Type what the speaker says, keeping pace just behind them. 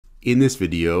In this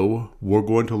video, we're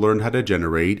going to learn how to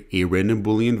generate a random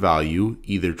Boolean value,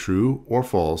 either true or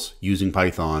false, using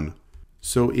Python.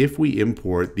 So if we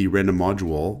import the random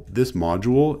module, this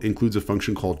module includes a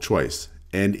function called choice.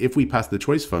 And if we pass the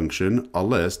choice function a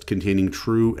list containing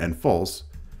true and false,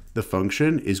 the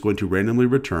function is going to randomly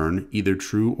return either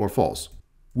true or false.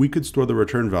 We could store the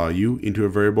return value into a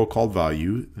variable called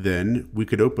value, then we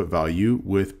could output value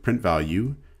with print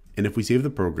value, and if we save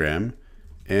the program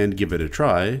and give it a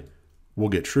try, we'll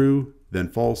get true, then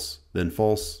false, then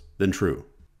false, then true.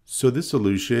 So this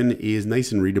solution is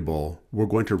nice and readable. We're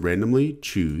going to randomly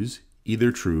choose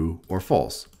either true or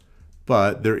false.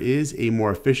 But there is a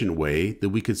more efficient way that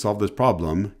we could solve this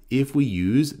problem if we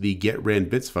use the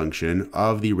getRandBits function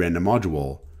of the random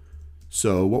module.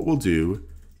 So what we'll do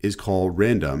is call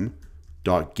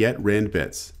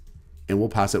random.getRandBits, and we'll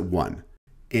pass it 1.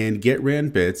 And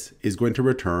getRandBits is going to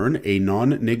return a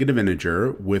non-negative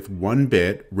integer with 1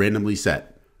 bit randomly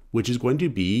set, which is going to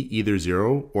be either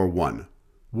 0 or 1.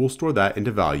 We'll store that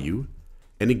into value,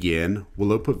 and again,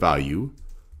 we'll output value.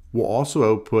 We'll also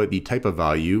output the type of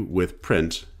value with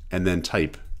print, and then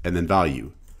type, and then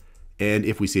value. And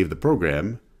if we save the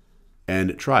program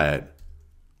and try it,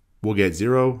 we'll get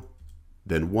 0,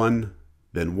 then 1,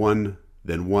 then 1,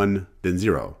 then 1, then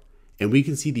 0. And we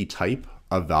can see the type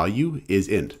of value is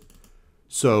int.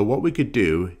 So what we could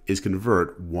do is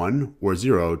convert 1 or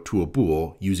 0 to a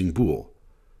bool using bool.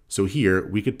 So here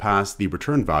we could pass the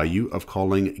return value of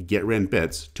calling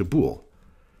getRandBits to bool.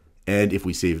 And if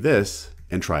we save this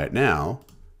and try it now,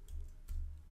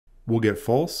 we'll get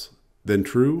false, then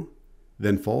true,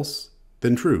 then false,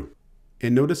 then true.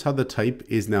 And notice how the type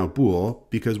is now bool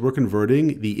because we're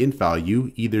converting the int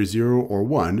value either 0 or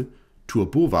 1 to a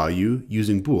bool value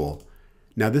using bool.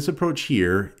 Now this approach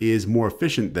here is more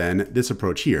efficient than this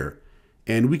approach here,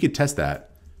 and we could test that.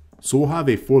 So we'll have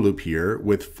a for loop here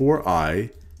with for I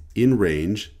in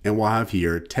range, and we'll have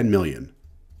here 10 million.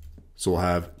 So we'll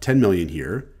have 10 million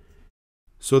here.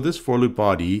 So this for loop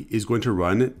body is going to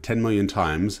run 10 million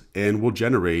times and will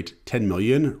generate 10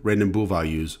 million random bool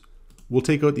values. We'll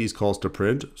take out these calls to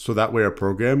print so that way our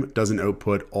program doesn't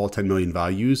output all 10 million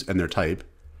values and their type.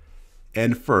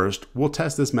 And first, we'll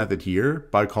test this method here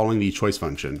by calling the choice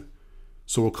function.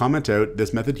 So we'll comment out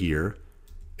this method here,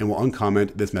 and we'll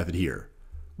uncomment this method here.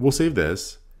 We'll save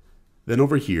this. Then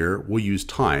over here, we'll use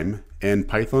time and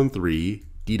Python3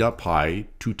 d.py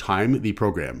to time the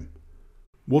program.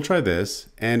 We'll try this,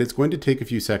 and it's going to take a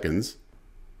few seconds.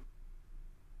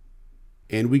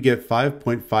 And we get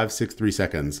 5.563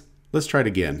 seconds. Let's try it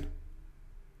again.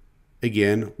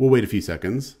 Again, we'll wait a few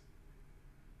seconds.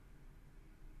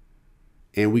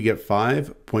 And we get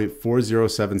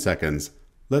 5.407 seconds.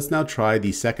 Let's now try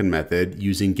the second method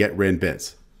using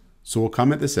getRandBits. So we'll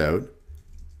comment this out,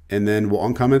 and then we'll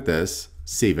uncomment this,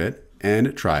 save it,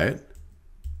 and try it.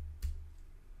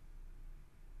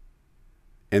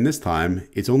 And this time,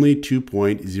 it's only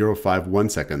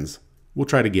 2.051 seconds. We'll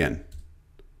try it again.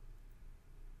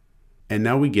 And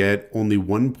now we get only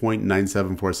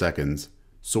 1.974 seconds.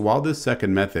 So while this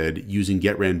second method using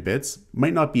getRandBits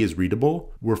might not be as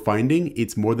readable, we're finding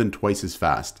it's more than twice as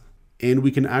fast. And we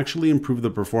can actually improve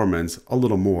the performance a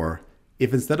little more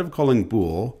if instead of calling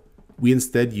bool, we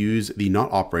instead use the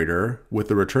not operator with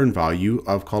the return value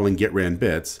of calling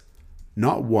getRandBits.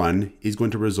 Not 1 is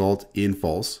going to result in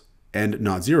false, and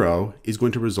not 0 is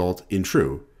going to result in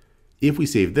true. If we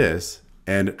save this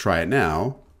and try it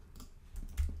now,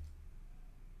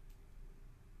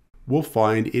 we'll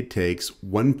find it takes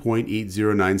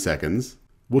 1.809 seconds.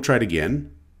 We'll try it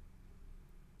again.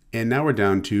 And now we're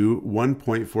down to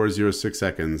 1.406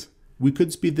 seconds. We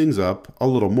could speed things up a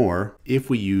little more if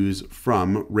we use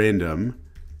from random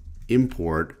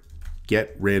import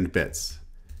getRandBits.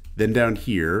 Then down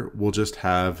here, we'll just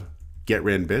have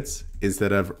getRandBits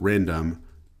instead of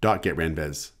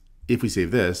random.getRandBits. If we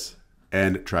save this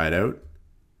and try it out,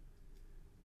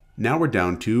 now we're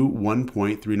down to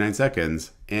 1.39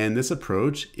 seconds, and this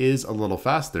approach is a little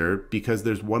faster because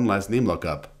there's one less name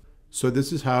lookup. So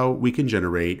this is how we can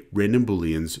generate random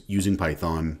Booleans using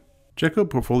Python. Check out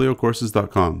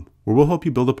portfoliocourses.com, where we'll help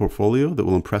you build a portfolio that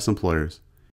will impress employers.